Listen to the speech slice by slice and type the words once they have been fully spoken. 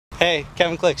Hey,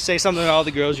 Kevin Klix, say something to all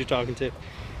the girls you're talking to.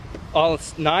 All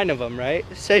 9 of them, right?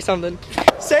 Say something.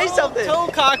 Say something. Total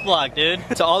cock block, dude.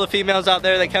 To all the females out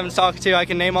there that Kevin's talking to, I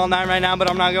can name all 9 right now, but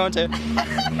I'm not going to.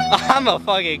 I'm a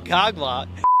fucking cock block.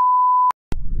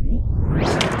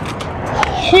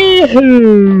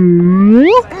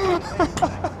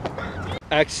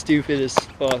 Act stupid as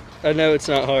fuck. I know it's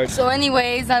not hard. So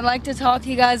anyways, I'd like to talk to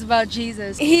you guys about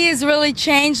Jesus. He has really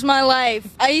changed my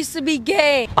life. I used to be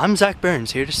gay. I'm Zach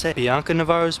Burns, here to say Bianca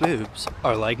Navarro's boobs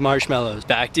are like marshmallows.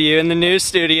 Back to you in the news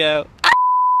studio.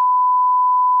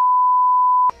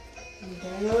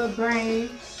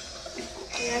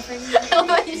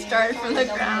 You started from the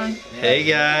ground. Hey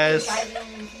guys.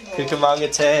 Kookamonga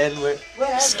 10, we're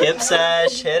skip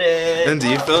sash, hit it. And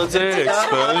deep filter,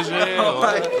 exposure. Oh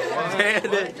my god.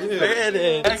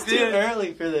 It's too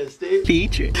early for this, dude.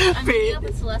 Feature. I'm meeting up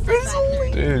with Celeste at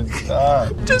 5:30. Dude,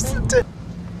 stop. Just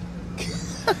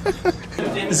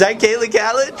Is that Kayla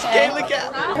Kallage? Kayla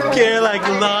Kallage. Kayla like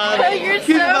love. You're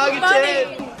so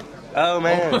funny. Oh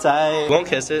man, I won't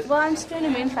kiss it. Well, I'm just doing a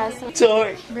moon festival.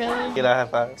 Sorry. Really? Get a high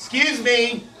five. Excuse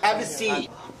me, have a seat.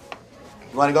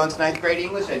 You want to go into 9th grade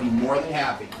English? I'd be more than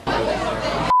happy.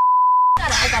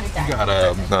 I got it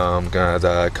done. Got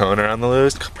a cone around the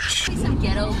loose. She's some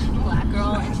ghetto black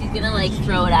girl, and she's gonna like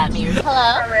throw it at me. Hello?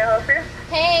 How may I help you?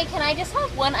 Hey, can I just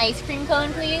have 1 ice cream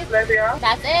cone, please? There we are.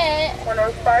 That's it.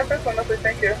 105 first, wonderful,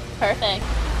 thank you. Perfect.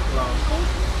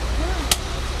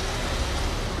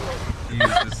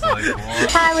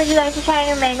 Hi, would you like to try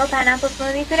your mango pineapple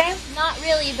smoothie today? Not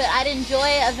really, but I'd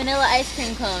enjoy a vanilla ice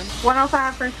cream cone.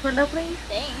 105 first window, please.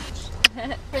 Thanks.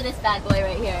 For this bad boy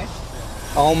right here.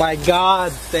 Oh my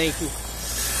god, thank you.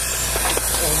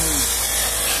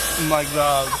 Oh my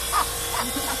god.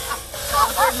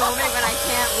 Awkward moment when I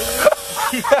can't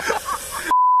leave.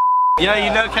 Yo,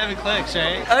 you know Kevin Klix,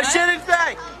 right? Oh shit, it's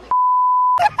back!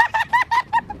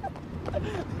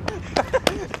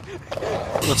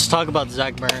 Let's talk about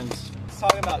Zach Burns. Let's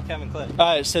talk about Kevin Klix.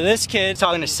 Alright, so this kid's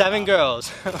talking to 7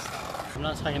 girls. I'm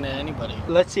not talking to anybody.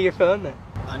 Let's see your phone then.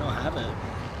 I don't have it.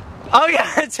 Oh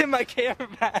yeah, it's in my camera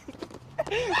bag.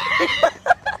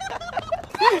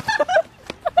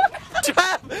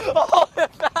 Trap!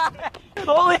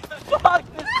 Holy fuck!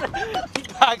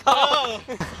 Back off!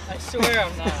 I swear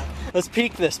I'm not. Let's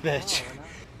peek this bitch.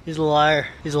 He's a liar.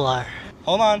 He's a liar.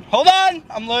 Hold on. Hold on!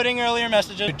 I'm loading earlier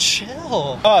messages. Dude,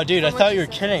 chill. Oh, dude, I thought you were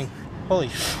kidding. Holy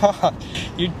fuck.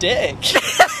 Your dick.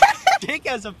 Dick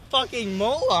has a fucking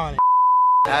mole on it.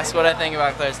 That's what I think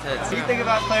about Claire's tits. What do you think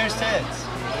about Claire's tits?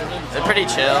 They're pretty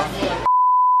chill.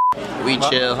 We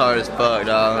chill hard as fuck,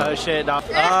 dog. Oh shit, dog.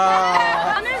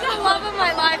 Hunter's the love of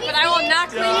my life, but I will not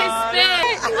clean his spit.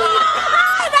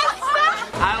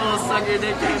 I will suck your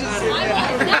dick.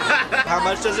 How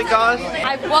much does it cost?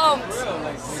 I won't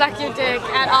suck your dick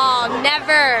at all.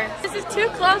 Never. This is too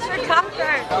close for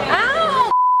comfort.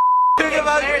 Ow! Think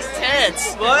about Claire's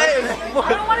tits. What? I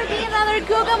don't want to be another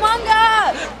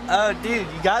Kookamonga. Oh, dude,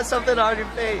 you got something on your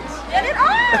face. Get it off!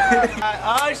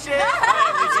 Oh shit!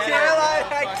 Caroline,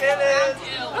 I kidding.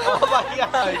 Oh my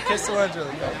god! Kiss the ones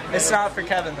really quick. It's not for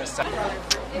Kevin this time.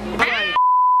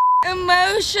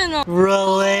 Emotional.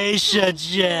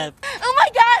 Relationship. Oh my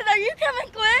god, are you Kevin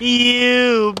Klix?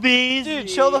 You beast. Dude,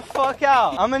 chill the fuck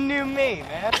out. I'm a new me,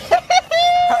 man.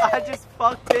 I just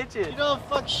fuck bitches. You don't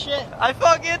fuck shit. I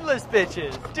fuck endless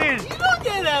bitches. Dude, You don't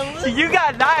get that. you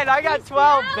got 9, I got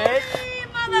 12, bitch.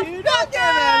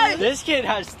 Motherfucker! This kid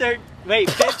has 15?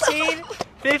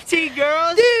 15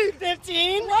 girls? Dude,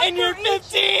 15? And you're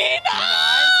 15?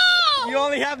 Oh! You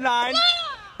only have 9?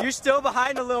 You're still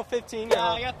behind a little 15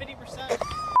 I got 50%.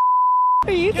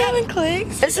 Are you Kevin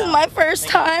Klix? This is my first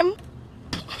time.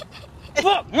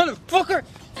 Fuck, motherfucker!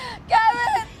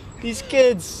 Kevin! These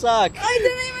kids suck. I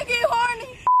didn't even get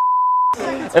horny.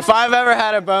 If I've ever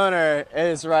had a boner,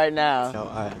 it's right now. No,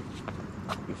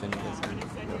 you finish this.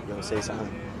 Yo, say something.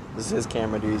 This is his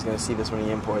camera, dude. He's gonna see this when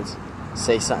he imports.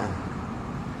 Say something.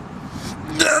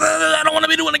 I don't want to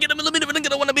be the one to get him in the middle. I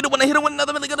don't want to be the one to hit him with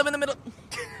another. Get him in the middle.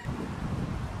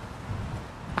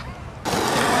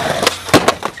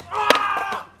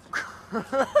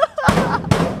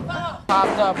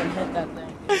 Popped up and hit that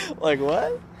thing. Like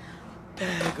what?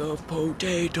 Bag of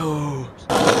potatoes.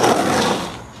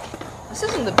 This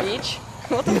isn't the beach.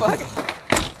 What the fuck?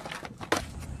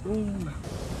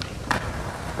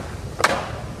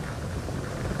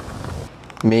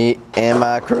 Me and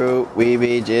my crew, we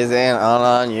be jizzing all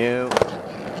on you.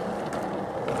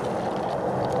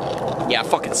 Yeah,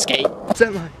 fucking skate. Is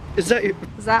that mine? Is that your?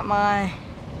 Is that my...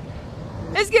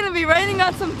 It's gonna be raining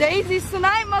on some daisies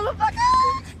tonight,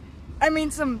 motherfucker! I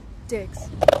mean some dicks.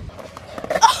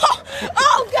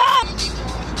 Oh God!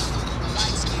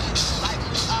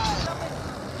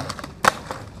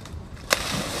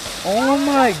 Oh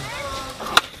my.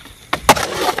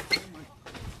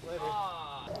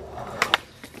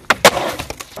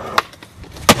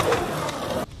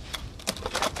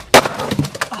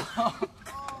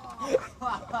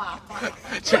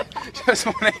 Just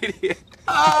 180.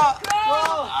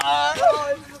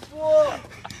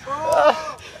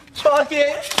 Fuck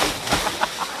it.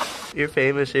 You're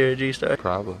famous here at G-Star.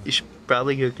 Probably. You should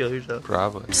probably go kill yourself.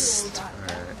 Probably.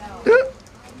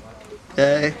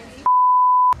 Hey.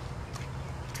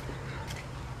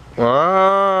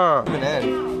 Wow.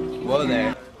 Whoa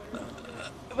there.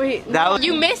 Wait, That was-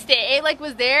 you missed it. It like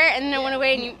was there and then it went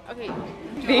away and you, okay.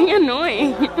 Being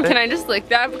annoying. Can I just lick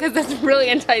that? Because that's really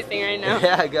enticing right now.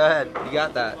 Yeah, go ahead. You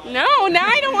got that. No, now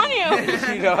I don't want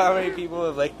to. You know how many people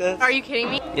have licked this? Are you kidding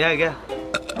me? Yeah, go.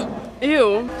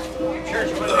 Ew.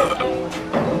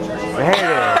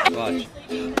 Watch.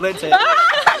 Lindsay.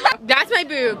 That's my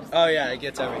boobs. Oh yeah, it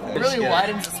gets everything. It really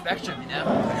widens the spectrum, you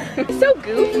know? It's so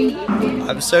goofy.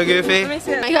 I'm so goofy. Let me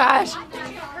see. Oh my gosh.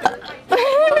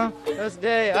 This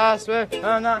day, I swear,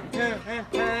 I'm not.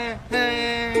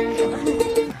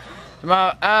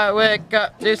 Tomorrow I wake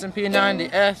up, do some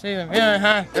P90S.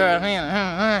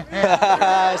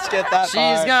 Skip that She's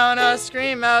part. gonna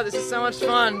scream out, this is so much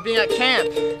fun being at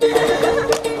camp.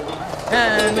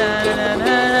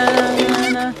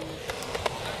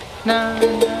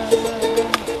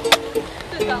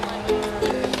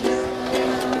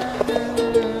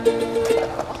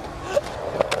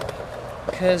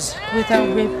 Cause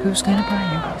without Rip, who's gonna buy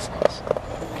your business?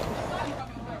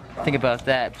 Think about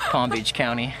that, Palm Beach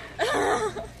County.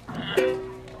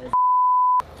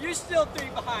 You're still 3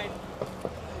 behind.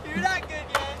 You're not good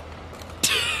yet.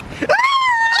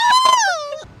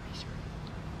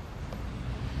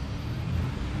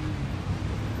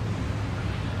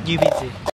 UBC.